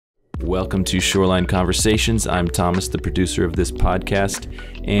Welcome to Shoreline Conversations. I'm Thomas, the producer of this podcast,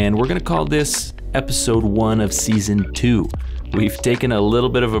 and we're going to call this episode 1 of season 2. We've taken a little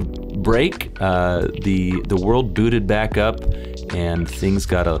bit of a break. The world booted back up, and things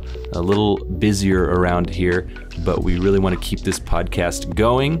got a little busier around here, but we really want to keep this podcast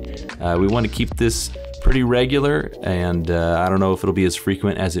going. We want to keep this pretty regular, and I don't know if it'll be as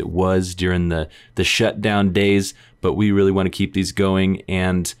frequent as it was during the shutdown days, but we really want to keep these going.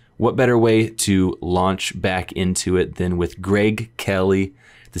 And what better way to launch back into it than with Greg Kelley,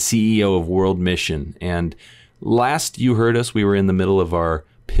 the CEO of World Mission. And last you heard us, we were in the middle of our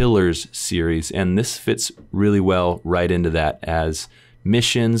Pillars series, and this fits really well right into that, as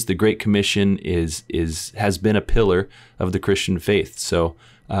missions, the Great Commission has been a pillar of the Christian faith. So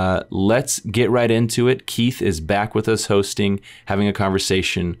let's get right into it. Keith is back with us hosting, having a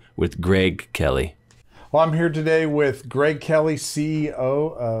conversation with Greg Kelley. Well, I'm here today with Greg Kelley, CEO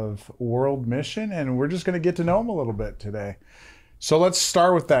of World Mission, and we're just going to get to know him a little bit today. So let's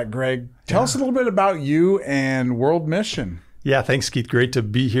start with that, Greg. Tell us a little bit about you and World Mission. Yeah, thanks, Keith. Great to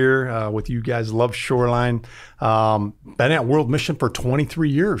be here with you guys. Love Shoreline. Been at World Mission for 23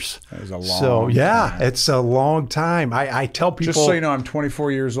 years. That is a long time. It's a long time. I tell people... Just so you know, I'm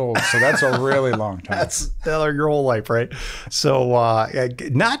 24 years old, so that's a really long time. That's your whole life, right? So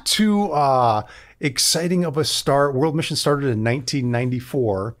not too exciting of a start. World Mission started in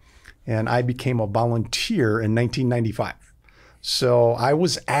 1994, and I became a volunteer in 1995. So I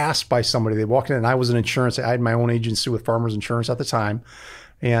was asked by somebody, they walked in, and I was in insurance. I had my own agency with Farmers Insurance at the time,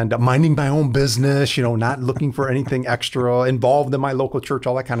 and minding my own business, not looking for anything extra, involved in my local church,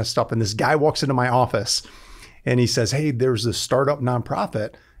 all that kind of stuff. And this guy walks into my office and he says, "Hey, there's this startup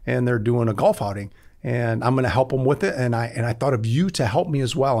nonprofit and they're doing a golf outing, and I'm going to help them with it. And I thought of you to help me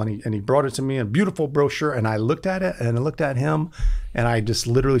as well." And he brought it to me, a beautiful brochure. And I looked at it and I looked at him, and I just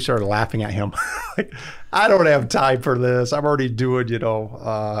literally started laughing at him. Like, I don't have time for this. I'm already doing,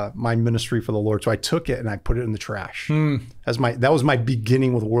 my ministry for the Lord. So I took it and I put it in the trash. That was my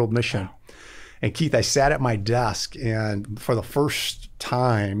beginning with World Mission. And Keith, I sat at my desk, and for the first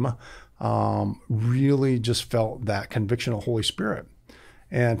time, really just felt that conviction of the Holy Spirit.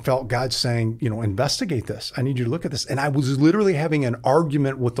 And felt God saying, investigate this. I need you to look at this. And I was literally having an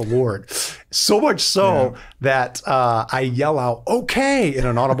argument with the Lord. So much so that I yell out, "Okay," in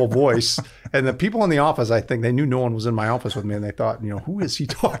an audible voice. And the people in the office, I think they knew no one was in my office with me. And they thought, who is he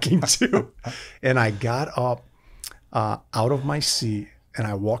talking to? And I got up out of my seat, and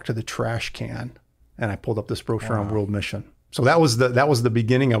I walked to the trash can, and I pulled up this brochure on World Mission. So that was the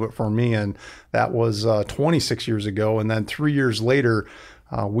beginning of it for me. And that was 26 years ago. And then 3 years later,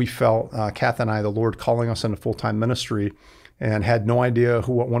 we felt, Kath and I, the Lord calling us into full-time ministry, and had no idea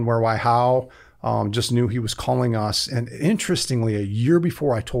who, what, when, where, why, how. Just knew he was calling us. And interestingly, a year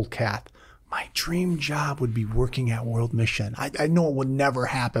before, I told Kath, my dream job would be working at World Mission. I know it would never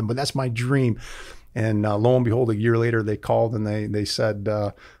happen, but that's my dream. And lo and behold, a year later, they called and they said,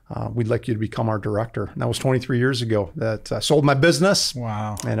 "We'd like you to become our director." And that was 23 years ago that I sold my business.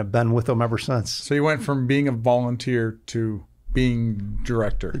 Wow. And have been with them ever since. So you went from being a volunteer to being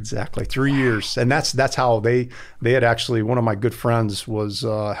director. Exactly. 3 years. And that's how they had actually, one of my good friends was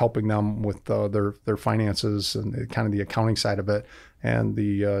helping them with their finances and kind of the accounting side of it. And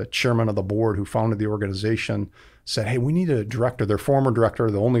the chairman of the board who founded the organization said, "Hey, we need a director." Their former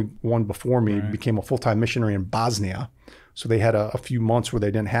director, the only one before me, became a full-time missionary in Bosnia. So they had a few months where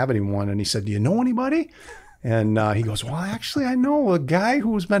they didn't have anyone. And he said, "Do you know anybody?" And he goes, "Well, actually, I know a guy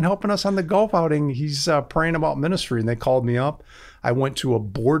who's been helping us on the golf outing. He's praying about ministry." And they called me up. I went to a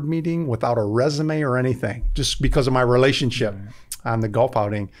board meeting without a resume or anything, just because of my relationship on the golf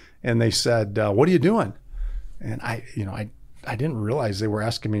outing. And they said, "What are you doing?" And I didn't realize they were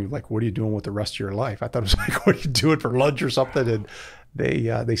asking me, like, "What are you doing with the rest of your life?" I thought it was like, "What are you doing for lunch or something?" And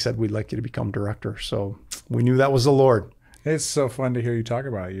they said, "We'd like you to become director." So we knew that was the Lord. It's so fun to hear you talk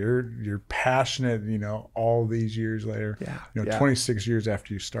about it. You're passionate, all these years later. 26 years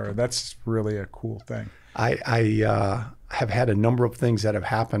after you started. That's really a cool thing. I have had a number of things that have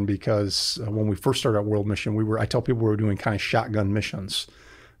happened, because when we first started at World Mission, I tell people we were doing kind of shotgun missions.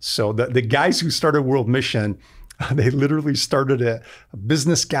 So the guys who started World Mission, they literally started it,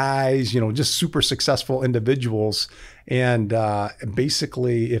 business guys, just super successful individuals. And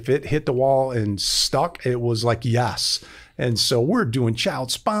basically, if it hit the wall and stuck, it was like, yes. And so we're doing child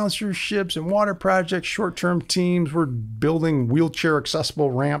sponsorships and water projects, short-term teams. We're building wheelchair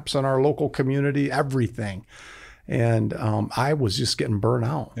accessible ramps in our local community, everything. And I was just getting burnt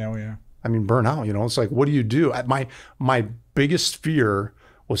out. Yeah. I mean, burnt out, it's like, what do you do? My biggest fear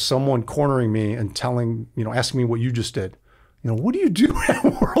was someone cornering me and asking me what you just did. what do you do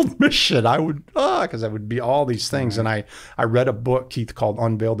at World Mission? I would, because I would be all these things. And I read a book, Keith, called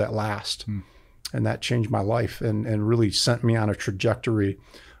Unveiled at Last. And that changed my life and really sent me on a trajectory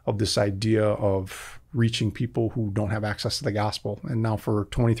of this idea of reaching people who don't have access to the gospel. And now for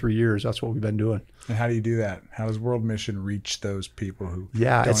 23 years, that's what we've been doing. And how do you do that? How does World Mission reach those people who don't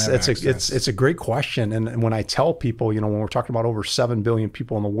have access? It's a great question. And when I tell people, when we're talking about over 7 billion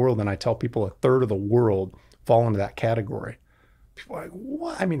people in the world, and I tell people a third of the world fall into that category, people are like,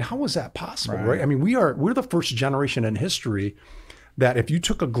 what? I mean, how is that possible, right? I mean, we're the first generation in history that if you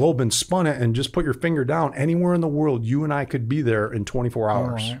took a globe and spun it and just put your finger down anywhere in the world, you and I could be there in 24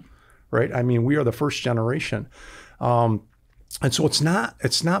 hours, right? I mean, we are the first generation. And so it's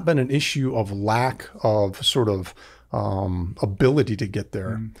not been an issue of lack of sort of ability to get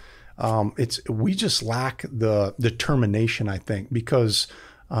there. We just lack the determination, I think, because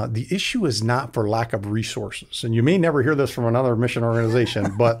the issue is not for lack of resources. And you may never hear this from another mission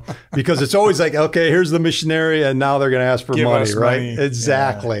organization, but because it's always like, okay, here's the missionary, and now they're going to ask for money, right? Money.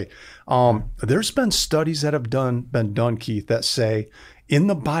 Exactly. Yeah. There's been studies that have been done, Keith, that say in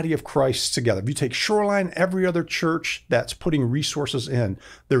the body of Christ together, if you take Shoreline, every other church that's putting resources in,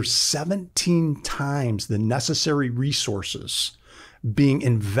 there's 17 times the necessary resources being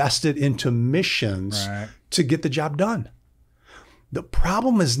invested into missions to get the job done. The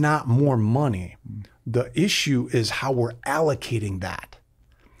problem is not more money. The issue is how we're allocating that.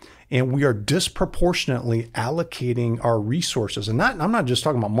 And we are disproportionately allocating our resources. And I'm not just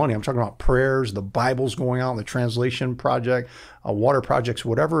talking about money. I'm talking about prayers, the Bible's going out, the translation project, water projects,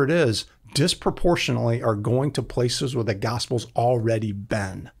 whatever it is, disproportionately are going to places where the gospel's already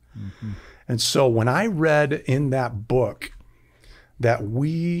been. And so when I read in that book that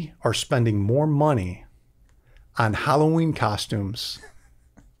we are spending more money on Halloween costumes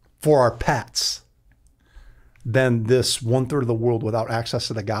for our pets than this 1/3 of the world without access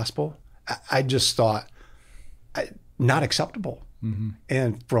to the gospel, I just thought, not acceptable.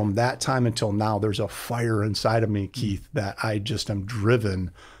 And from that time until now, there's a fire inside of me, Keith, that I just am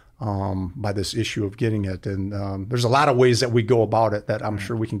driven by this issue of getting it. And there's a lot of ways that we go about it that I'm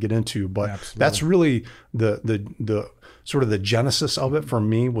sure we can get into, but that's really the sort of the genesis of it for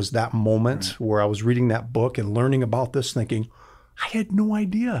me, was that moment where I was reading that book and learning about this, thinking, I had no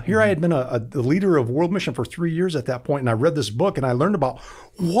idea. Here I had been a leader of World Mission for 3 years at that point, and I read this book and I learned about,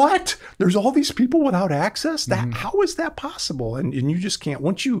 what? There's all these people without access? How is that possible? And you just can't,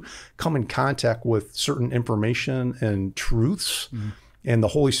 once you come in contact with certain information and truths, and the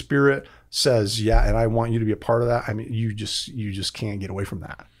Holy Spirit says, yeah, and I want you to be a part of that, I mean, you just can't get away from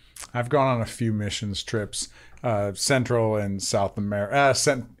that. I've gone on a few missions trips, Central and South America,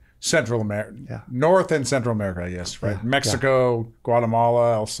 Central America, North and Central America, I guess, right? Mexico,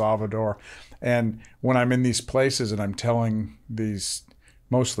 Guatemala, El Salvador. And when I'm in these places and I'm telling these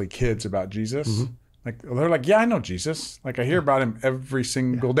mostly kids about Jesus, like they're like, yeah, I know Jesus. Like I hear about him every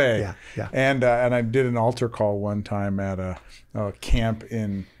single day. And I did an altar call one time at a camp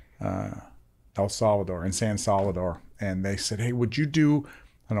in El Salvador, in San Salvador. And they said, hey, would you do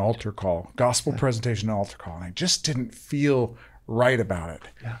an altar call, gospel presentation altar call? And I just didn't feel right about it.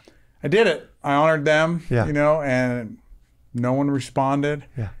 I did it. I honored them, and no one responded.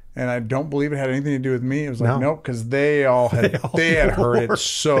 And I don't believe it had anything to do with me. It was like, nope, because they had heard it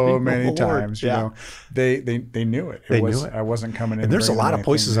so many times. You know, they knew it. They knew it. I wasn't coming in. And there's a lot of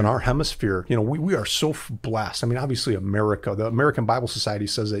places in our hemisphere. You know, we are so blessed. I mean, obviously, America, the American Bible Society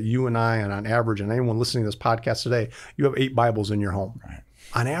says that you and I, and on average, and anyone listening to this podcast today, you have 8 Bibles in your home,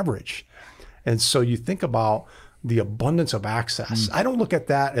 on average. And so you think about the abundance of access. I don't look at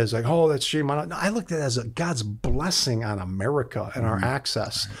that as like, oh, that's shame on it. No, I look at it as God's blessing on America and our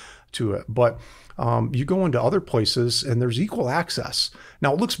access to it. But you go into other places and there's equal access.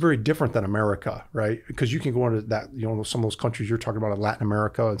 Now, it looks very different than America, right? Because you can go into that, some of those countries you're talking about in Latin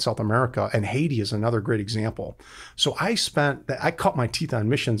America and South America, and Haiti is another great example. So I cut my teeth on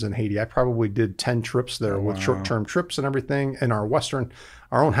missions in Haiti. I probably did 10 trips there with short-term trips and everything in our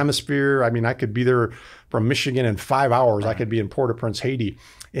own hemisphere. I mean, I could be there from Michigan in 5 hours. I could be in Port-au-Prince, Haiti.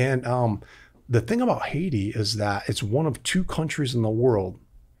 And the thing about Haiti is that it's one of 2 countries in the world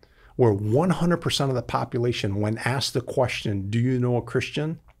where 100% of the population, when asked the question, do you know a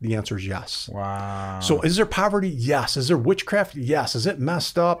Christian? The answer is yes. Wow. So is there poverty? Yes. Is there witchcraft? Yes. Is it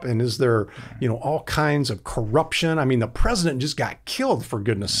messed up? And is there, all kinds of corruption? I mean, the president just got killed, for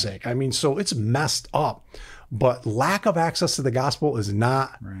goodness sake. I mean, so it's messed up. But lack of access to the gospel is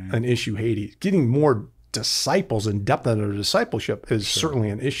not an issue, Haiti. Getting more disciples and depth in their discipleship is certainly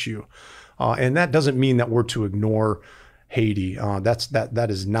an issue. And that doesn't mean that we're to ignore Haiti. That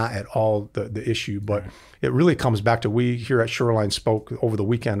is not at all the issue, but it really comes back to, we here at Shoreline spoke over the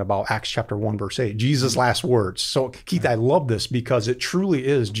weekend about Acts chapter 1, verse 8, Jesus' last words. So Keith, I love this because it truly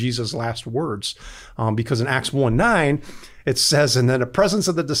is Jesus' last words. Because in Acts 1:9, it says, and then the presence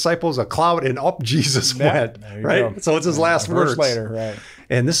of the disciples, a cloud, and up Jesus went, right? Go. So it's his last words. Later, right.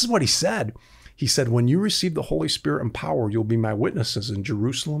 And this is what he said. He said, when you receive the Holy Spirit and power, you'll be my witnesses in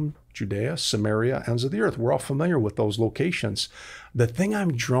Jerusalem, Judea, Samaria, ends of the earth. We're all familiar with those locations. The thing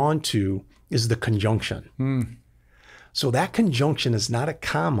I'm drawn to is the conjunction. So that conjunction is not a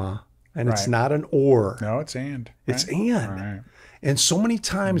comma and it's not an or. No, it's and. It's and. Right. And so many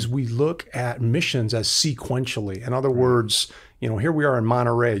times we look at missions as sequentially. In other words, here we are in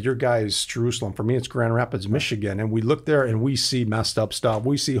Monterey, your guys, Jerusalem. For me, it's Grand Rapids, Michigan. And we look there and we see messed up stuff.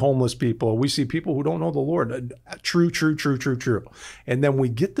 We see homeless people. We see people who don't know the Lord. True. And then we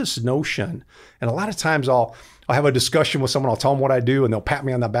get this notion. And a lot of times I'll have a discussion with someone. I'll tell them what I do and they'll pat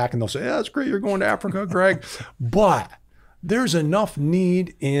me on the back and they'll say, yeah, that's great. You're going to Africa, Greg. But there's enough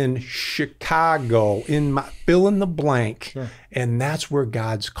need in Chicago, in my fill in the blank. And that's where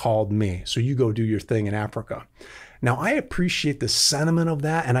God's called me. So you go do your thing in Africa. Now, I appreciate the sentiment of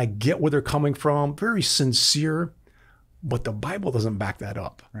that, and I get where they're coming from, very sincere, but the Bible doesn't back that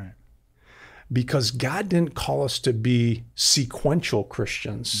up. Right. Because God didn't call us to be sequential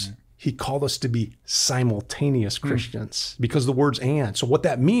Christians. He called us to be simultaneous Christians because the word's and. So what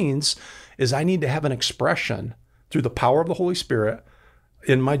that means is I need to have an expression through the power of the Holy Spirit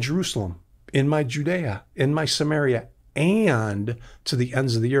in my Jerusalem, in my Judea, in my Samaria, and to the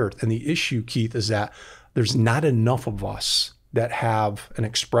ends of the earth. And the issue, Keith, is that there's not enough of us that have an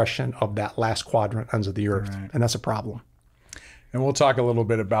expression of that last quadrant, ends of the earth. Right. And that's a problem. And we'll talk a little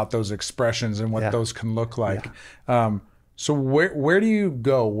bit about those expressions and what those can look like. So where do you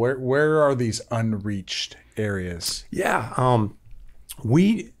go? Where are these unreached areas?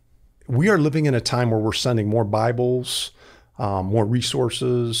 We are living in a time where we're sending more Bibles, more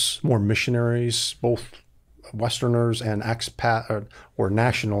resources, more missionaries, both Westerners and expat or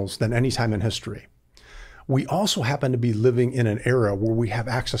nationals than any time in history. We also happen to be living in an era where we have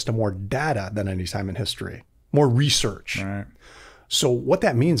access to more data than any time in history, more research. Right. So what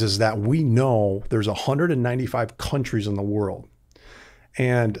that means is that we know there's 195 countries in the world.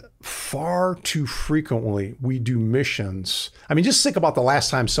 And far too frequently we do missions. I mean, just think about the last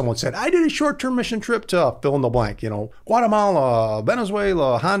time someone said, I did a short-term mission trip to fill in the blank, Guatemala,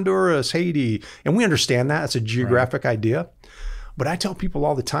 Venezuela, Honduras, Haiti. And we understand that. It's a geographic idea. But I tell people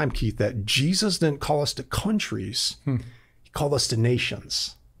all the time, Keith, that Jesus didn't call us to countries. He called us to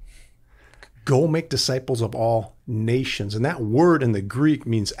nations. Go make disciples of all nations. And that word in the Greek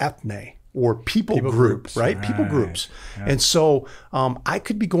means ethne, or people group, right? Right. People groups. Yeah. And so I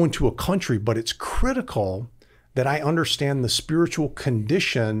could be going to a country, but it's critical that I understand the spiritual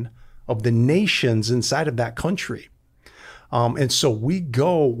condition of the nations inside of that country. And so we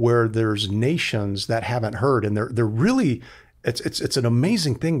go where there's nations that haven't heard, and they're really, it's an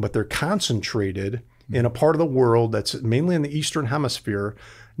amazing thing, but they're concentrated in a part of the world that's mainly in the Eastern Hemisphere.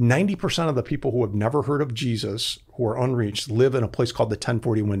 90% of the people who have never heard of Jesus, who are unreached, live in a place called the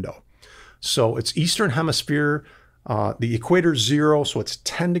 1040 window. So it's Eastern Hemisphere, the equator's 0, so it's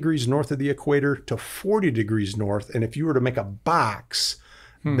 10 degrees north of the equator to 40 degrees north. And if you were to make a box,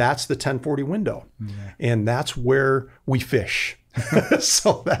 that's the 1040 window. And that's where we fish.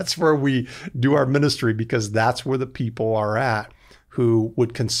 So that's where we do our ministry, because that's where the people are at who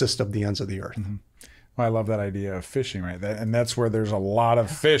would consist of the ends of the earth. Well, I love that idea of fishing, right? And that's where there's a lot of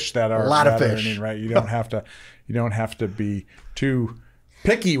fish that are fish, right? You don't have to be too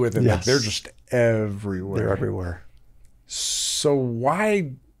picky with it. Yes. They're just everywhere. They're everywhere. So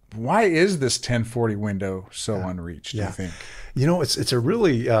why is this 1040 window so unreached, do you think? It's a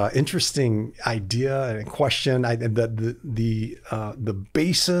really interesting idea and question. The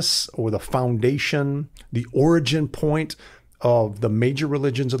basis or the foundation, the origin point of the major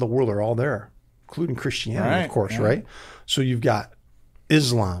religions of the world are all there, including Christianity, of course, right? So you've got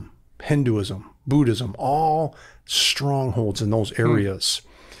Islam, Hinduism, Buddhism, all strongholds in those areas.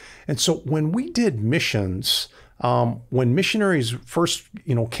 And so when we did missions, when missionaries first,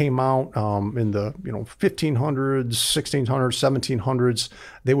 came out in the 1500s, 1600s, 1700s,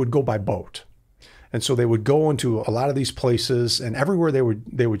 they would go by boat. And so they would go into a lot of these places, and everywhere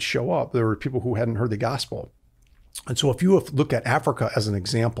they would show up, there were people who hadn't heard the gospel. And so if you look at Africa as an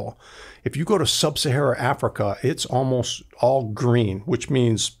example, if you go to sub-Saharan Africa, it's almost all green, which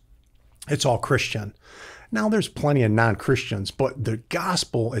means it's all Christian. Now there's plenty of non-Christians, but the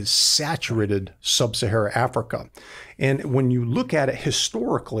gospel is saturated sub-Saharan Africa. And when you look at it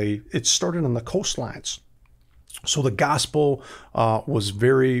historically, it started on the coastlines. So the gospel was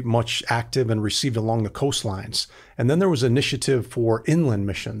very much active and received along the coastlines. And then there was an initiative for inland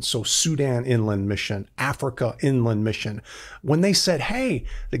missions. So Sudan inland mission, Africa inland mission. When they said, hey,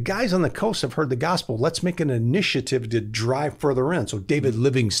 the guys on the coast have heard the gospel, let's make an initiative to drive further in. So David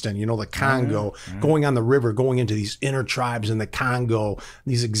Livingstone, the Congo, going on the river, going into these inner tribes in the Congo,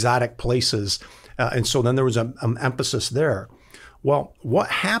 these exotic places. And so then there was an emphasis there. Well, what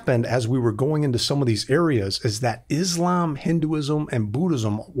happened as we were going into some of these areas is that Islam, Hinduism, and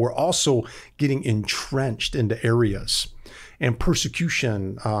Buddhism were also getting entrenched into areas. And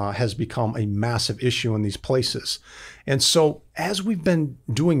persecution has become a massive issue in these places. And so as we've been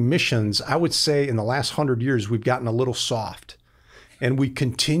doing missions, I would say in the last 100 years, we've gotten a little soft. And we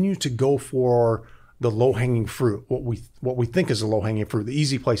continue to go for the low-hanging fruit, what we think is the low-hanging fruit, the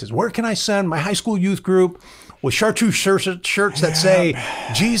easy places. Where can I send my high school youth group with chartreuse shirts that say,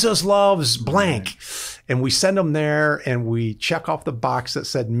 Jesus loves blank? And we send them there and we check off the box that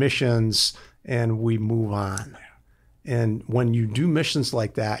said missions and we move on. And when you do missions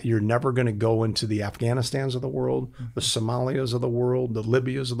like that, you're never going to go into the Afghanistans of the world, the Somalias of the world, the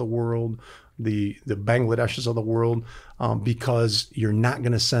Libyas of the world, the Bangladeshs of the world, because you're not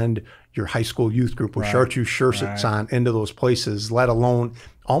going to send your high school youth group with chartreuse shirts on into those places, let alone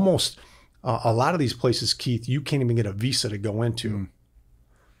almost a lot of these places, Keith, you can't even get a visa to go into.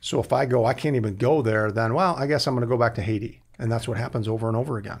 So if I can't even go there, then, well, I guess I'm going to go back to Haiti. And that's what happens over and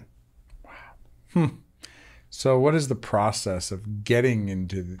over again. Wow. So what is the process of getting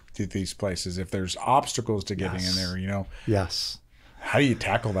into these places? If there's obstacles to getting in there, Yes. How do you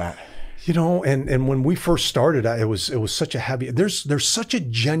tackle that? And when we first started, it was such a heavy, there's such a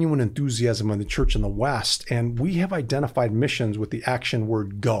genuine enthusiasm in the church in the West, and we have identified missions with the action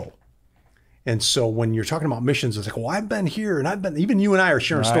word go. And so when you're talking about missions, it's like, well, I've been here and I've been, even you and I are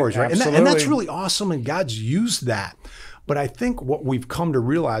sharing stories, right? And that's really awesome. And God's used that. But I think what we've come to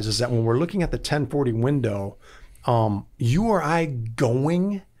realize is that when we're looking at the 1040 window, you or I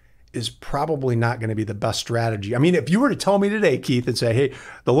going is probably not going to be the best strategy. I mean, if you were to tell me today, Keith, and say, hey,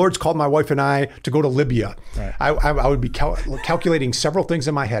 the Lord's called my wife and I to go to Libya, I would be calculating several things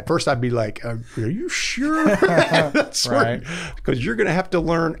in my head. First, I'd be like, are you sure? That's right. Because you're going to have to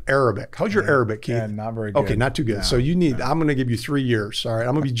learn Arabic. How's your Arabic, Keith? Yeah, not very good. Okay, not too good. No, so I'm going to give you 3 years. All right,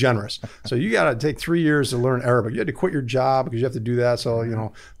 I'm going to be generous. So you got to take 3 years to learn Arabic. You had to quit your job because you have to do that. So,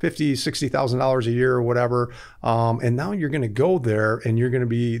 $50,000, $60,000 a year or whatever. And now you're going to go there and you're going to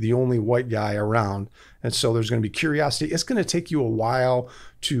be the only white guy around. And so there's going to be curiosity. It's going to take you a while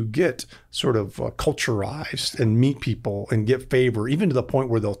to get sort of culturized and meet people and get favor, even to the point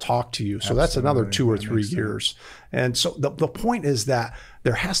where they'll talk to you. So that's another 2 or 3 years. And so the point is that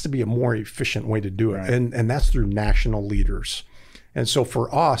there has to be a more efficient way to do it. And that's through national leaders. And so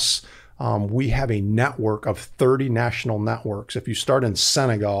for us, we have a network of 30 national networks. If you start in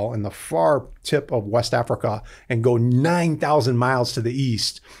Senegal, in the far tip of West Africa, and go 9,000 miles to the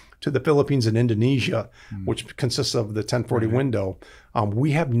east, to the Philippines and Indonesia, which consists of the 1040 window, we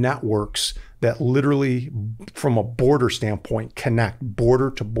have networks that literally, from a border standpoint, connect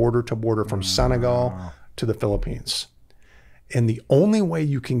border to border to border from Senegal to the Philippines. And the only way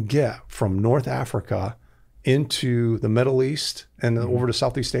you can get from North Africa into the Middle East and over to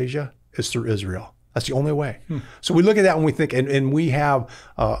Southeast Asia is through Israel. That's the only way. So we look at that and we think, and we have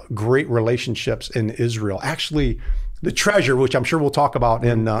great relationships in Israel. Actually, the treasure, which I'm sure we'll talk about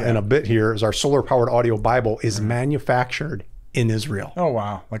in a bit here, is our solar-powered audio Bible, is manufactured in Israel. Oh,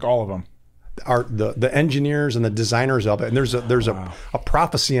 wow. Like all of them. The engineers and the designers of it. And there's a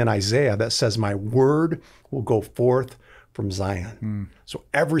prophecy in Isaiah that says, my word will go forth from Zion. So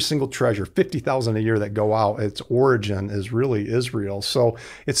every single treasure, 50,000 a year that go out, its origin is really Israel. So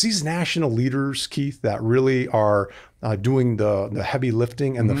it's these national leaders, Keith, that really are doing the heavy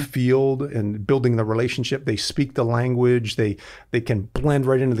lifting in the field and building the relationship. They speak the language. They can blend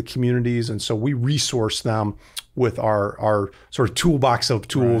right into the communities. And so we resource them with our sort of toolbox of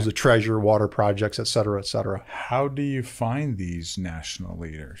tools, the treasure, water projects, et cetera, et cetera. How do you find these national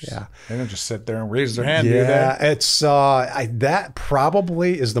leaders? Yeah. They don't just sit there and raise their hand, do they? It's that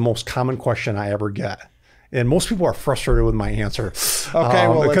probably is the most common question I ever get. And most people are frustrated with my answer. Okay,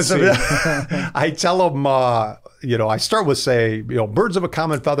 well, because let's see. I tell them, I start with say, birds of a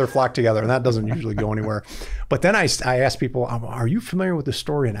common feather flock together, and that doesn't usually go anywhere. But then I ask people, are you familiar with the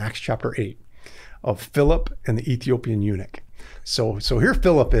story in Acts chapter 8 of Philip and the Ethiopian eunuch? So here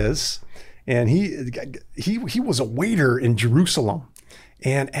Philip is, and he was a waiter in Jerusalem.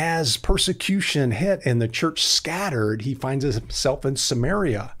 And as persecution hit and the church scattered, he finds himself in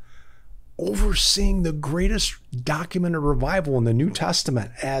Samaria. overseeing the greatest documented revival in the New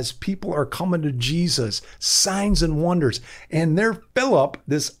Testament as people are coming to Jesus, signs and wonders. And there, Philip,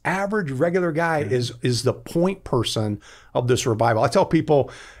 this average regular guy, is the point person of this revival. I tell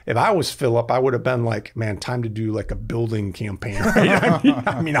people, if I was Philip, I would have been like, man, time to do like a building campaign, right?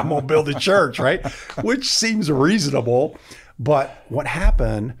 I mean, I'm going to build a church, right? Which seems reasonable. But what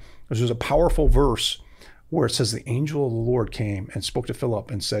happened was there's a powerful verse where it says the angel of the Lord came and spoke to Philip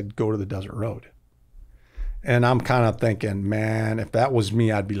and said, go to the desert road. And I'm kind of thinking, man, if that was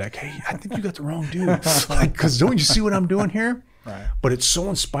me, I'd be like, hey, I think you got the wrong dude. Like, because don't you see what I'm doing here? Right. But it's so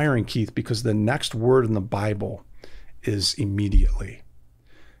inspiring, Keith, because the next word in the Bible is immediately.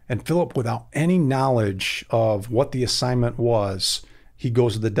 And Philip, without any knowledge of what the assignment was, he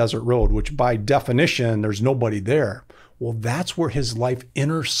goes to the desert road, which by definition, there's nobody there. Well, that's where his life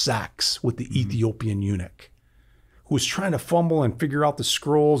intersects with the Ethiopian eunuch, who's trying to fumble and figure out the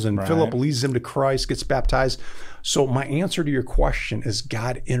scrolls, and Philip leads him to Christ, gets baptized. So my answer to your question is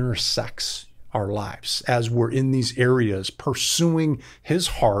God intersects our lives as we're in these areas pursuing his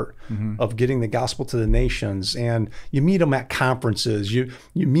heart of getting the gospel to the nations. And you meet him at conferences. You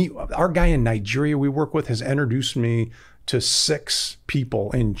meet our guy in Nigeria we work with has introduced me to 6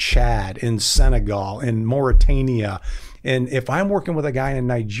 people in Chad, in Senegal, in Mauritania. And if I'm working with a guy in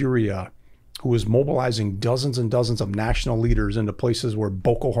Nigeria who is mobilizing dozens and dozens of national leaders into places where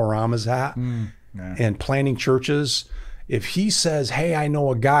Boko Haram is at and planning churches, if he says, hey, I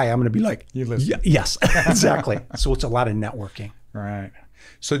know a guy, I'm going to be like, You listen. Yes, exactly. So it's a lot of networking. Right.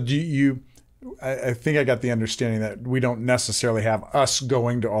 So do you, I think I got the understanding that we don't necessarily have us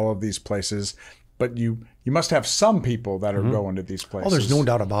going to all of these places, but you must have some people that are going to these places. Oh, there's no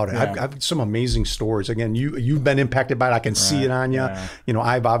doubt about it. Yeah. I've some amazing stories. Again, you've been impacted by it. I can see it on you. Yeah. You know,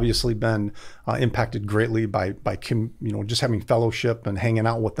 I've obviously been impacted greatly by just having fellowship and hanging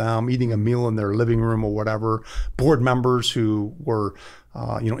out with them, eating a meal in their living room or whatever. Board members who were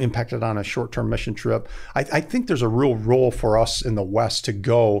impacted on a short-term mission trip. I think there's a real role for us in the West to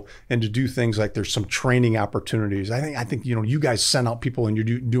go and to do things like there's some training opportunities. I think you guys send out people and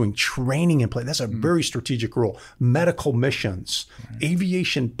you're doing training in place. That's a very strategic role. Medical missions,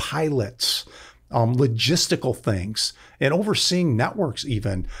 aviation pilots, logistical things, and overseeing networks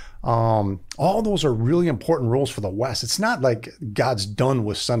even. All those are really important roles for the West. It's not like God's done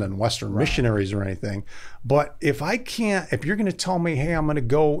with sending Western missionaries or anything. But if you're going to tell me, hey, I'm going to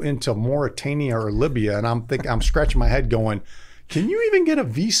go into Mauritania or Libya, and I'm scratching my head going, can you even get a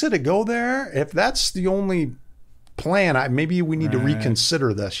visa to go there? If that's the only plan, maybe we need to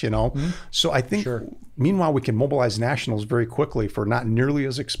reconsider this, So I think, meanwhile, we can mobilize nationals very quickly for not nearly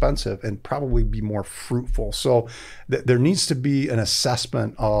as expensive and probably be more fruitful. So there needs to be an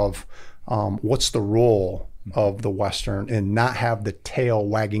assessment of what's the role of the Western and not have the tail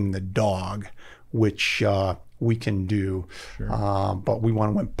wagging the dog, which we can do. But we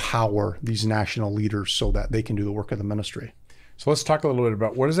want to empower these national leaders so that they can do the work of the ministry. So let's talk a little bit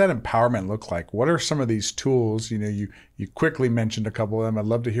about what does that empowerment look like? What are some of these tools? You quickly mentioned a couple of them. I'd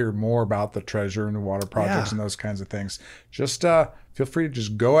love to hear more about the treasure and the water projects and those kinds of things. Just feel free to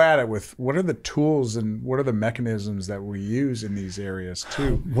just go at it with what are the tools and what are the mechanisms that we use in these areas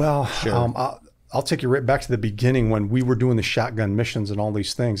too. Well, I'll take you right back to the beginning when we were doing the shotgun missions and all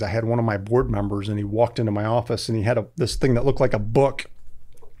these things. I had one of my board members and he walked into my office and he had this thing that looked like a book.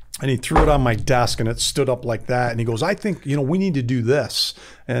 And he threw it on my desk and it stood up like that. And he goes, I think, we need to do this.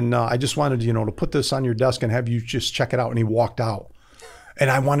 And I just wanted, to put this on your desk and have you just check it out. And he walked out. And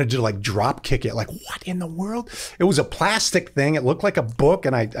I wanted to drop kick it. Like, what in the world? It was a plastic thing. It looked like a book.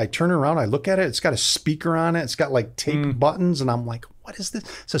 And I turn around, I look at it. It's got a speaker on it. It's got tape buttons. And I'm like, what is this?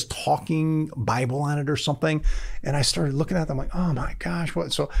 It says Talking Bible on it or something. And I started looking at them like, oh my gosh,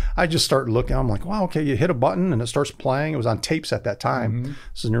 what? So I just started looking. I'm like, wow, okay, you hit a button and it starts playing. It was on tapes at that time.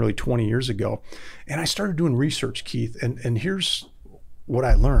 This is nearly 20 years ago. And I started doing research, Keith. And here's what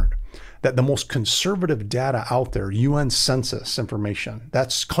I learned. That the most conservative data out there, UN census information,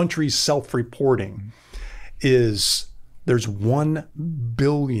 that's countries self-reporting, is there's 1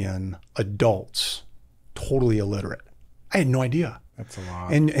 billion adults totally illiterate. I had no idea. That's a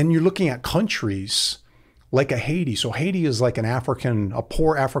lot. And you're looking at countries like a Haiti. So Haiti is like a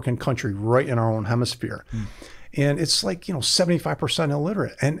poor African country right in our own hemisphere. And it's 75%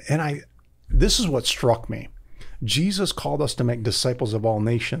 illiterate. And this is what struck me. Jesus called us to make disciples of all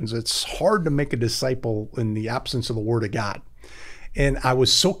nations. It's hard to make a disciple in the absence of the Word of God. And I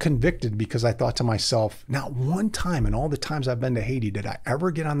was so convicted because I thought to myself, not one time in all the times I've been to Haiti did I ever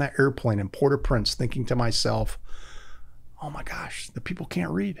get on that airplane in Port-au-Prince thinking to myself, oh my gosh, the people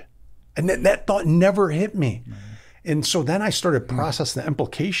can't read. And that thought never hit me. And so then I started processing the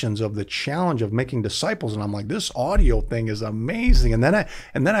implications of the challenge of making disciples. And I'm like, this audio thing is amazing. And then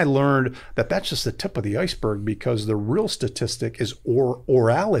I learned that that's just the tip of the iceberg, because the real statistic is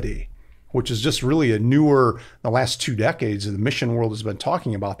orality, which is just really a newer, the last 2 decades, the mission world has been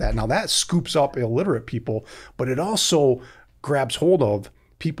talking about that. Now that scoops up illiterate people, but it also grabs hold of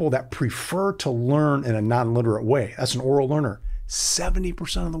people that prefer to learn in a non-literate way. That's an oral learner,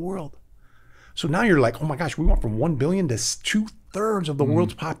 70% of the world. So now you're like, oh my gosh, we went from 1 billion to 2/3 of the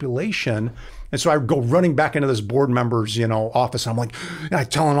world's population. And so I go running back into this board member's, office. I'm like, I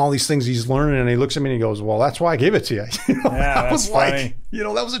tell him all these things he's learning, and he looks at me and he goes, well, that's why I gave it to you. Yeah, I was funny.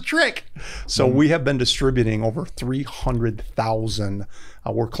 like, that was a trick. So we have been distributing over 300,000.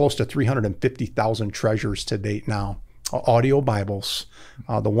 We're close to 350,000 treasures to date now. Audio Bibles.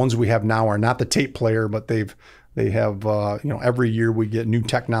 The ones we have now are not the tape player, but they have, every year we get new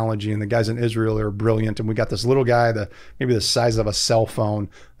technology, and the guys in Israel are brilliant. And we got this little guy, maybe the size of a cell phone,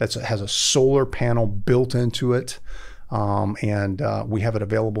 that has a solar panel built into it. And we have it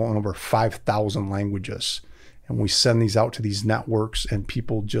available in over 5,000 languages. And we send these out to these networks, and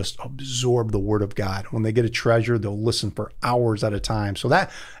people just absorb the Word of God. When they get a treasure, they'll listen for hours at a time. So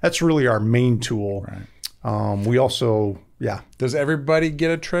that's really our main tool. Right. We also, Does everybody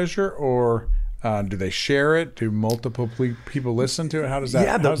get a treasure, or do they share it? Do multiple people listen to it? How does that?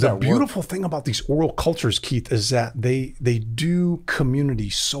 Yeah, the the beautiful thing about these oral cultures, Keith, is that they do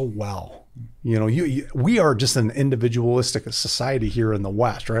community so well. We are just an individualistic society here in the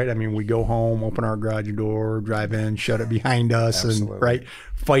West, right? I mean, we go home, open our garage door, drive in, shut it behind us, Absolutely. and right,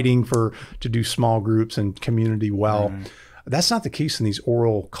 fighting to do small groups and community well. Right. That's not the case in these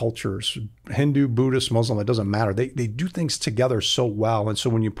oral cultures. Hindu, Buddhist, Muslim, it doesn't matter. They do things together so well. And so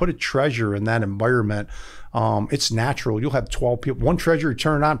when you put a treasure in that environment, it's natural. You'll have 12 people. One treasure, you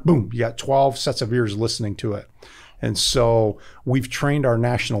turn it on, boom, you got 12 sets of ears listening to it. And so we've trained our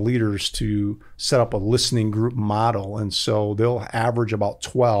national leaders to set up a listening group model. And so they'll average about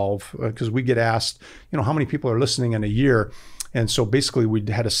 12, because we get asked, how many people are listening in a year? And so basically we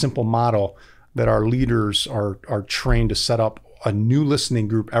had a simple model that our leaders are trained to set up a new listening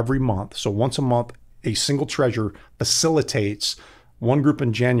group every month. So once a month, a single treasure facilitates one group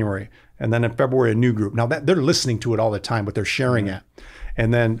in January, and then in February, a new group. Now that they're listening to it all the time, but they're sharing it.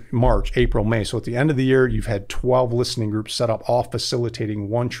 And then March, April, May. So at the end of the year, you've had 12 listening groups set up, all facilitating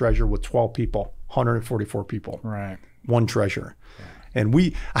one treasure with 12 people, 144 people. Right. One treasure. And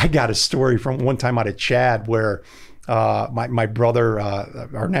I got a story from one time out of Chad where my brother,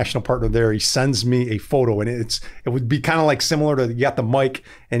 our national partner there, he sends me a photo, and it would be kind of like similar to, you got the mic,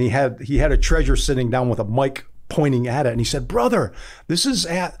 and he had a treasure sitting down with a mic pointing at it, and he said, brother, this is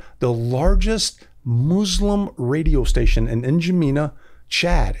at the largest Muslim radio station in N'Djamena,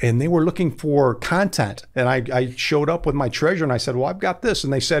 Chad, and they were looking for content. And I showed up with my treasure, and I said, well, I've got this.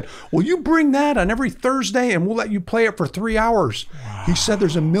 And they said, well, you bring that on every Thursday and we'll let you play it for 3 hours. Wow. He said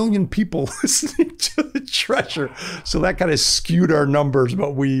there's 1 million people listening to the treasure. So that kind of skewed our numbers.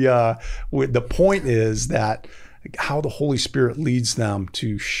 But the point is that how the Holy Spirit leads them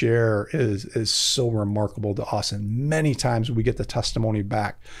to share is so remarkable to us. And many times we get the testimony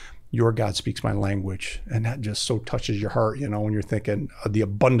back, your God speaks my language. And that just so touches your heart, when you're thinking of the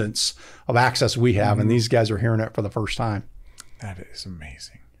abundance of access we have. And these guys are hearing it for the first time. That is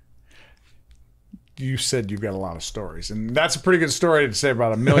amazing. You said you've got a lot of stories, and that's a pretty good story to say about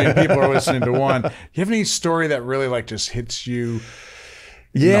 1 million people are listening to one. Do you have any story that really just hits you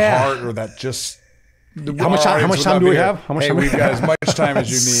in the heart, or that just... How much time do we have? We've got as much time as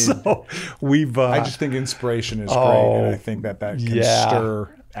you need. So I just think inspiration is great, and I think that can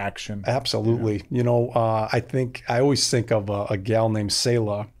stir action. Absolutely. I always think of a gal named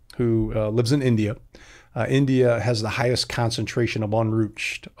Selah who lives in India. India has the highest concentration of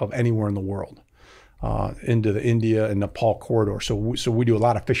unreached of anywhere in the world, into the India and Nepal corridor. So we do a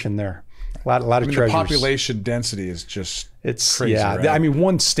lot of fishing there. A lot of treasures. The population density is it's crazy. Yeah. Right? I mean,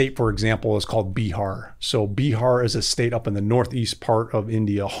 one state, for example, is called Bihar. So Bihar is a state up in the northeast part of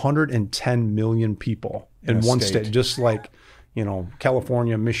India, 110 million people in one state, just like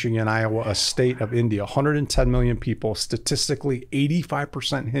California, Michigan, Iowa, a state of India, 110 million people, statistically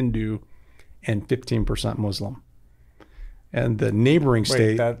 85% Hindu and 15% Muslim. And the neighboring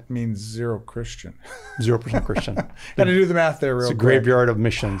state... that means 0 Christian. 0% Christian. Got to do the math there real quick. It's a graveyard of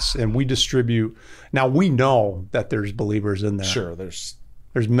missions. And we distribute... Now, we know that there's believers in there. Sure, there's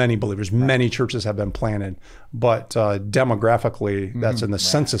many believers. Many churches have been planted. But demographically, that's in the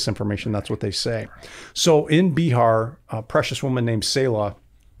census information. That's what they say. So in Bihar, a precious woman named Selah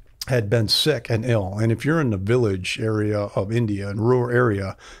had been sick and ill. And if you're in the village area of India, in rural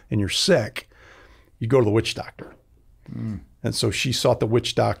area, and you're sick, you go to the witch doctor. And so she sought the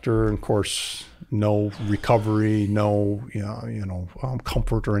witch doctor, and of course, no recovery, no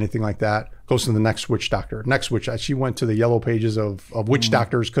comfort or anything like that. Goes to the next witch doctor. Next witch, she went to the yellow pages of witch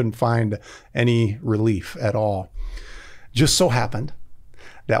doctors, couldn't find any relief at all. Just so happened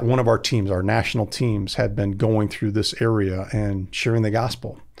that one of our teams, our national teams, had been going through this area and sharing the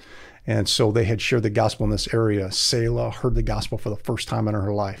gospel. And so they had shared the gospel in this area. Selah heard the gospel for the first time in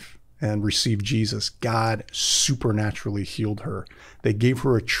her life and received Jesus. God supernaturally healed her. They gave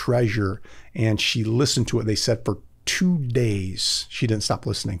her a treasure and she listened to it. They said for 2 days, she didn't stop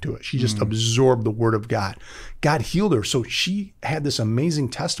listening to it. She just absorbed the word of God. God healed her. So she had this amazing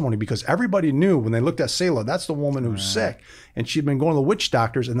testimony because everybody knew when they looked at Selah, that's the woman who's sick. And she'd been going to the witch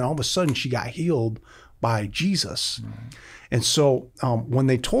doctors, and then all of a sudden she got healed by Jesus. And so when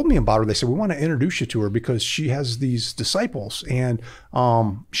they told me about her, they said, we want to introduce you to her because she has these disciples and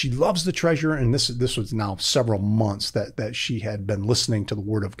she loves the treasure. And this was now several months that she had been listening to the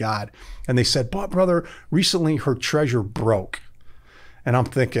word of God. And they said, but brother, recently her treasure broke. And I'm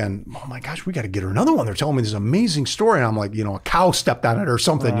thinking, oh my gosh, we got to get her another one. They're telling me this amazing story. And I'm like, a cow stepped on it or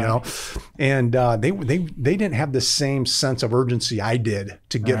something, And they didn't have the same sense of urgency I did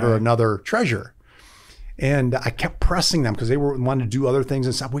to get her another treasure. And I kept pressing them because they wanted to do other things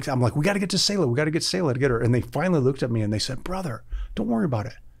and stuff. I'm like, we got to get to Selah. We got to get Selah to get her. And they finally looked at me and they said, brother, don't worry about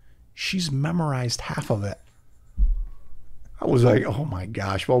it. She's memorized half of it. I was like, oh my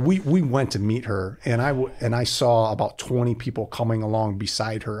gosh. Well, we went to meet her and I saw about 20 people coming along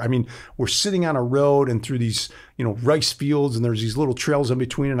beside her. I mean, we're sitting on a road and through these, rice fields, and there's these little trails in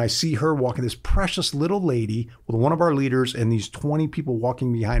between. And I see her walking, this precious little lady with one of our leaders and these 20 people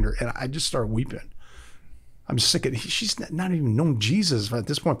walking behind her. And I just started weeping. I'm sick of, she's not even known Jesus at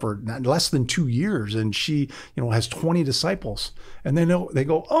this point for less than 2 years. And she, has 20 disciples. And they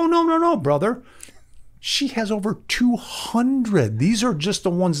go, oh, no, brother. She has over 200. These are just the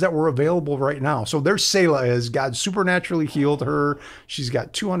ones that were available right now. So there's Selah is. God supernaturally healed her. She's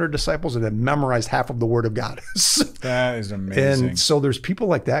got 200 disciples and then memorized half of the word of God. That is amazing. And so there's people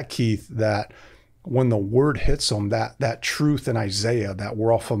like that, Keith, that when the word hits them, that truth in Isaiah that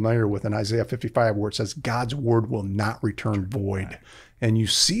we're all familiar with in Isaiah 55, where it says God's word will not return void. Right. And you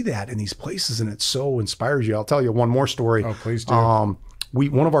see that in these places and it so inspires you. I'll tell you one more story. Oh, please do.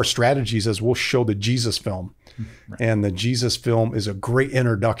 One of our strategies is we'll show the Jesus film. Right. And the Jesus film is a great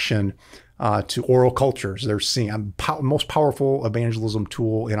introduction to oral cultures. They're seeing most powerful evangelism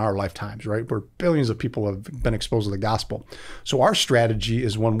tool in our lifetimes, right? Where billions of people have been exposed to the gospel. So our strategy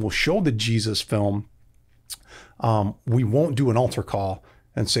is when we'll show the Jesus film, we won't do an altar call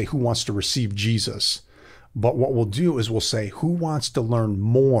and say, who wants to receive Jesus? But what we'll do is we'll say, who wants to learn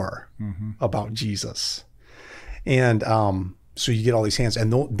more about Jesus? And so you get all these hands,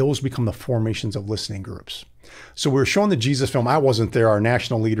 and those become the formations of listening groups. So we were showing the Jesus film. I wasn't there. Our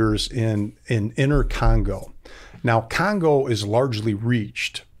national leaders in inner Congo. Now, Congo is largely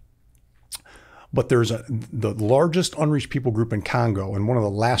reached, but there's the largest unreached people group in Congo, and one of the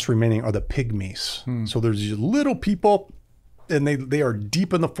last remaining are the pygmies. So there's these little people, and they are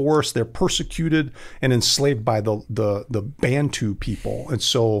deep in the forest. They're persecuted and enslaved by the Bantu people, and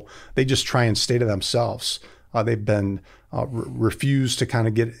so they just try and stay to themselves. They've been refused to kind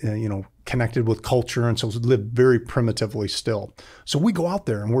of get, connected with culture. And so live very primitively still. So we go out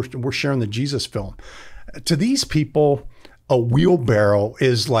there and we're sharing the Jesus film. To these people, a wheelbarrow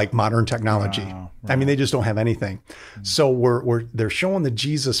is like modern technology. Wow, right. I mean, they just don't have anything. So they're showing the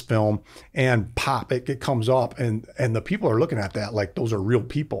Jesus film and pop, it comes up and the people are looking at that like those are real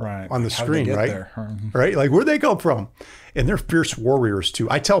people on the screen, right? Right? Like where'd they come from? And they're fierce warriors too.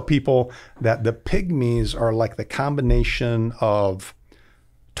 I tell people that the pygmies are like the combination of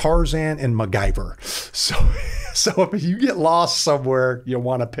Tarzan and MacGyver. So if you get lost somewhere, you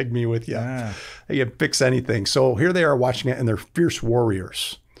want a pygmy with you. Yeah. You can fix anything. So here they are watching it, and they're fierce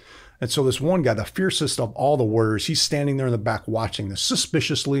warriors. And so this one guy, the fiercest of all the warriors, he's standing there in the back watching this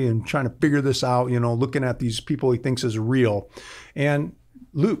suspiciously and trying to figure this out, looking at these people he thinks is real. And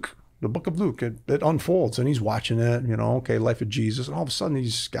Luke, the book of Luke, it unfolds, and he's watching it, okay, life of Jesus. And all of a sudden,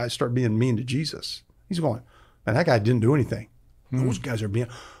 these guys start being mean to Jesus. He's going, man, that guy didn't do anything. Those guys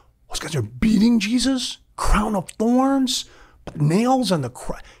are beating Jesus, crown of thorns, nails on the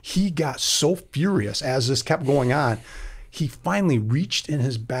cross. He got so furious as this kept going on. He finally reached in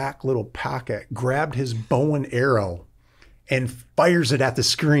his back little pocket, grabbed his bow and arrow, and fires it at the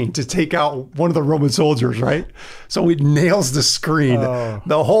screen to take out one of the Roman soldiers, right? So he nails the screen. Oh.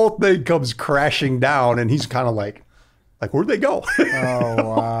 The whole thing comes crashing down, and he's kind of like, where'd they go? Oh,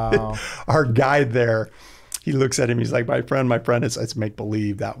 wow. Our guide there, he looks at him. He's like, my friend, it's make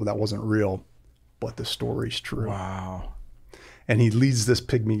believe. That wasn't real. but the story's true. Wow. And he leads this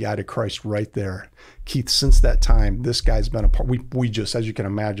pygmy guy to Christ right there. Keith, since that time, this guy's been a part. We just, as you can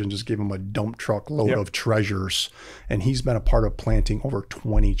imagine, just gave him a dump truck load of treasures. And he's been a part of planting over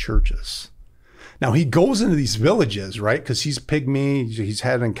 20 churches. Now, he goes into these villages, right? Because he's pygmy. He's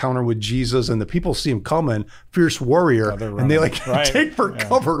had an encounter with Jesus. And the people see him coming, fierce warrior. And they take for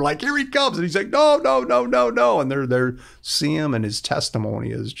cover. Like, here he comes. And he's like, no, no, no, no, no. And they're see him. And his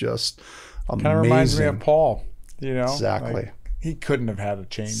testimony is just amazing. Kind of reminds me of Paul, Exactly. Like, he couldn't have had a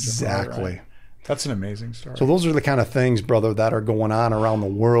change. Exactly. Right? That's an amazing story. So those are the kind of things, brother, that are going on around the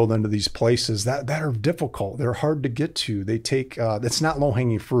world into these places that are difficult. They're hard to get to. They take, that's not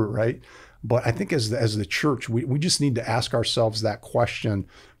low-hanging fruit, right? But I think as the church, we just need to ask ourselves that question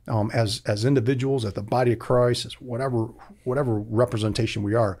as individuals, as the body of Christ, as whatever representation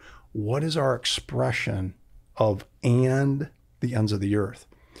we are. What is our expression of and the ends of the earth?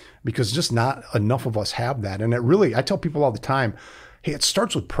 Because just not enough of us have that. And it really, I tell people all the time, hey, it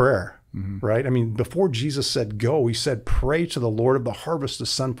starts with prayer, right? I mean, before Jesus said go, he said, pray to the Lord of the harvest to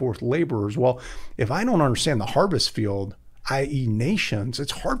send forth laborers. Well, if I don't understand the harvest field, i.e. nations,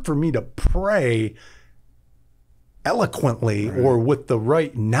 it's hard for me to pray eloquently or with the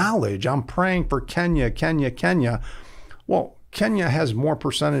right knowledge. I'm praying for Kenya. Well, Kenya has more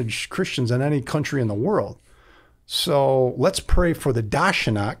percentage Christians than any country in the world. So let's pray for the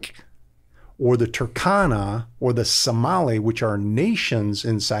Dashanak or the Turkana or the Somali, which are nations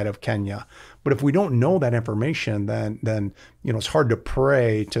inside of Kenya. But if we don't know that information, then it's hard to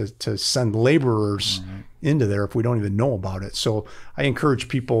pray to send laborers into there if we don't even know about it. So I encourage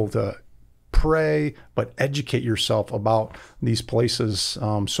people to pray, but educate yourself about these places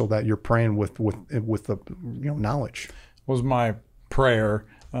so that you're praying with the knowledge. Was my prayer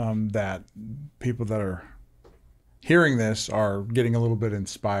that people that are hearing this are getting a little bit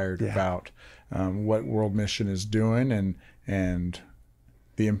inspired about what World Mission is doing and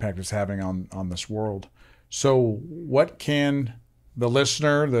the impact it's having on this world. So what can the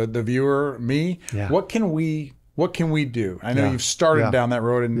listener, the viewer, me, what can we do? I know you've started down that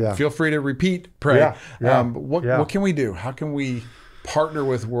road, and feel free to repeat, pray. What can we do? How can we partner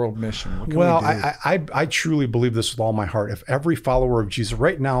with World Mission? What can we do? I truly believe this with all my heart. If every follower of Jesus,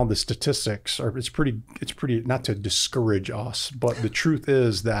 right now the statistics are, it's pretty, not to discourage us, but the truth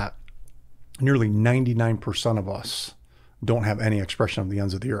is that nearly 99% of us don't have any expression of the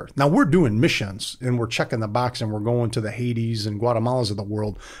ends of the earth. Now we're doing missions and we're checking the box and we're going to the Hades and Guatemalas of the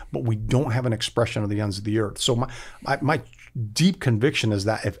world, but we don't have an expression of the ends of the earth. So my deep conviction is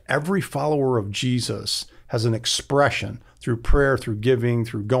that if every follower of Jesus has an expression through prayer, through giving,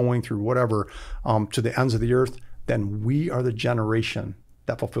 through going, through whatever, to the ends of the earth, then we are the generation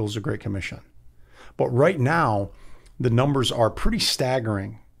that fulfills the Great Commission. But right now, the numbers are pretty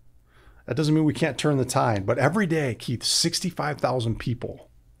staggering. That doesn't mean we can't turn the tide, but every day, Keith, 65,000 people.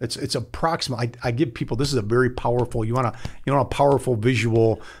 It's approximately, I give people, this is a very powerful, you want a powerful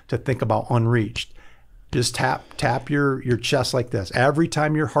visual to think about unreached. Just tap your chest like this. Every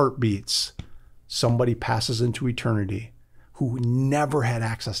time your heart beats, somebody passes into eternity who never had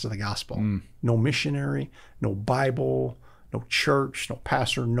access to the gospel. No missionary, no Bible, no church, no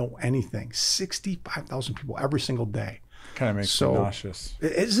pastor, no anything. 65,000 people every single day. Kind of makes me nauseous,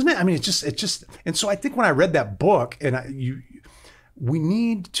 isn't it? I mean, it just, and so I think when I read that book, and we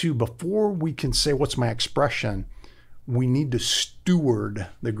need to, before we can say what's my expression, we need to steward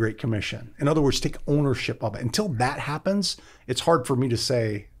the Great Commission. In other words, take ownership of it. Until that happens, it's hard for me to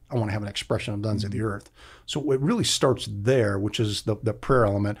say I want to have an expression of the ends of the earth. So it really starts there, which is the prayer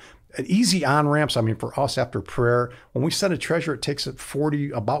element. An easy on-ramps, I mean, for us after prayer, when we send a treasure, it takes about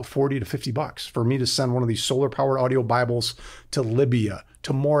 $40 to $50 for me to send one of these solar-powered audio Bibles to Libya,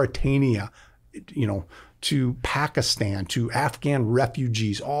 to Mauritania, to Pakistan, to Afghan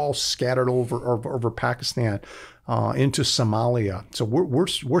refugees, all scattered over Pakistan, into Somalia. So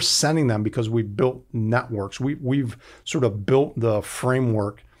we're sending them because we've built networks. We've sort of built the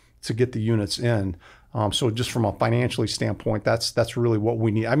framework to get the units in. So just from a financially standpoint, that's really what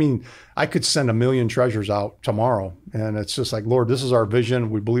we need. I mean, I could send 1 million treasures out tomorrow, and it's just like, Lord, this is our vision.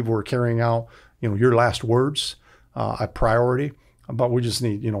 We believe we're carrying out, your last words, a priority. But we just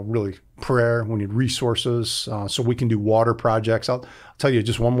need, really prayer. We need resources so we can do water projects. I'll tell you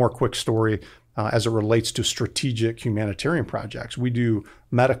just one more quick story as it relates to strategic humanitarian projects. We do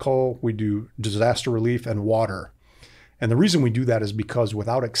medical, we do disaster relief, and water. And the reason we do that is because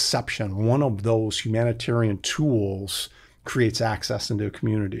without exception, one of those humanitarian tools creates access into a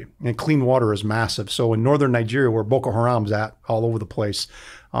community. And clean water is massive. So in northern Nigeria, where Boko Haram's at all over the place,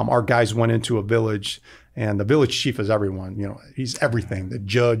 our guys went into a village And the village chief is everyone, you know, he's everything, the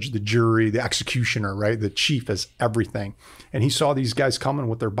judge, the jury, the executioner, right? The chief is everything. And he saw these guys coming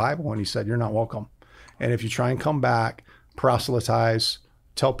with their Bible and he said, you're not welcome. And if you try and come back, proselytize,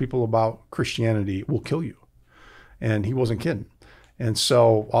 tell people about Christianity, we'll kill you. And he wasn't kidding. And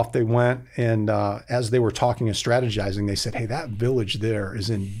so off they went. And as they were talking and strategizing, they said, hey, that village there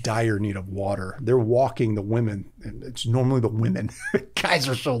is in dire need of water. They're walking the women. And it's normally the women. Guys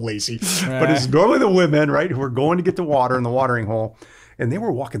are so lazy. But it's normally the women, right, who are going to get the water in the watering hole. And they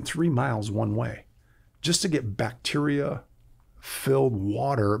were walking 3 miles one way just to get bacteria-filled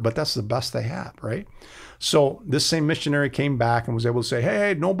water. But that's the best they have, right? So this same missionary came back and was able to say,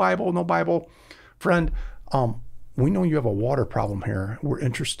 hey, no Bible, no Bible. Friend, we know you have a water problem here. We're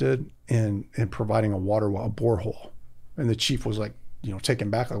interested in providing a borehole. And the chief was like, you know, taken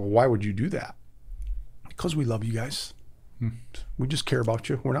back, like, well, why would you do that? Because we love you guys. We just care about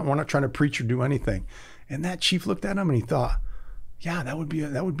you. We're not trying to preach or do anything. And that chief looked at him and he thought, yeah, that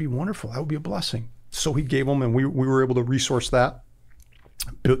would be wonderful. That would be a blessing. So he gave them, and we were able to resource that.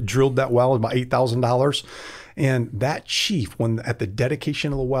 Drilled that well, about $8,000. And that chief, when at the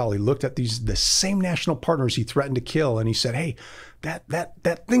dedication of the well, he looked at the same national partners he threatened to kill, and he said, hey,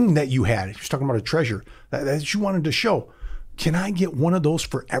 that thing that you had, he was talking about a treasure that you wanted to show, can I get one of those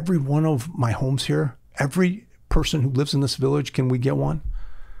for every one of my homes here? Every person who lives in this village, can we get one?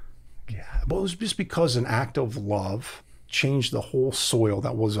 Yeah, well, it was just because an act of love changed the whole soil.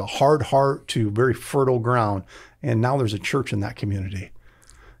 That was a hard heart to very fertile ground, and now there's a church in that community.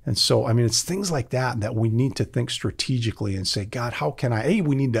 And so, I mean, it's things like that we need to think strategically and say, God, how can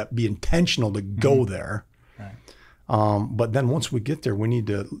we need to be intentional to go there. Right. But then once we get there, we need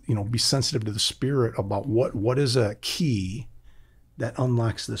to, you know, be sensitive to the Spirit about what is a key that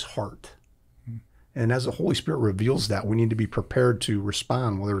unlocks this heart. And as the Holy Spirit reveals that, we need to be prepared to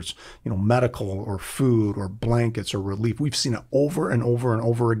respond, whether it's, you know, medical or food or blankets or relief. We've seen it over and over and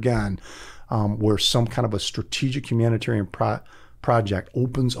over again, where some kind of a strategic humanitarian project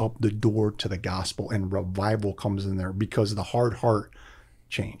opens up the door to the gospel and revival comes in there because the hard heart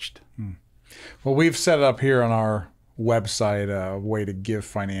changed. Well, we've set it up here on our website a way to give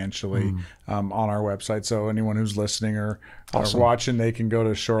financially on our website. So anyone who's listening or watching, they can go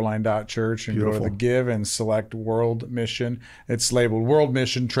to shoreline.church and go to the give and select World Mission. It's labeled World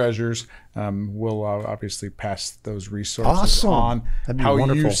Mission Treasures. We'll obviously pass those resources on how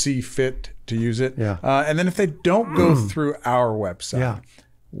wonderful. You see fit to use it. Yeah. And then if they don't go through our website,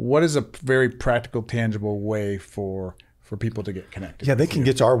 what is a very practical, tangible way for people to get connected? Yeah, they can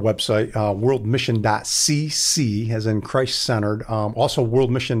get to our website, worldmission.cc, as in Christ-centered. Also,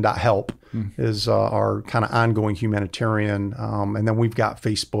 worldmission.help is our kind of ongoing humanitarian. And then we've got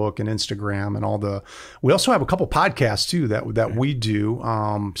Facebook and Instagram and we also have a couple podcasts too that we do,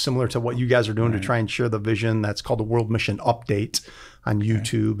 similar to what you guys are doing to try and share the vision. That's called the World Mission Update on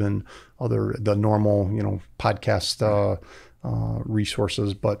YouTube and the normal, you know, podcast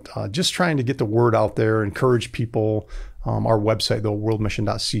resources. But just trying to get the word out there, encourage people. Our website, though,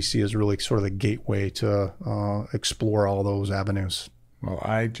 worldmission.cc, is really sort of the gateway to explore all those avenues. Well,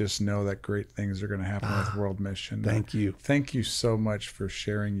 I just know that great things are going to happen with World Mission. Thank you. Thank you so much for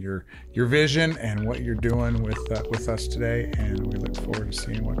sharing your vision and what you're doing with us today. And we look forward to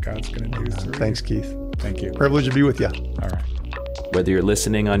seeing what God's going to do through Thanks, you. Keith. Thank you. Privilege to be with you. All right. Whether you're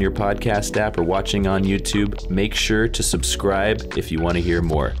listening on your podcast app or watching on YouTube, make sure to subscribe if you want to hear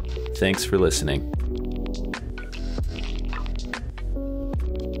more. Thanks for listening.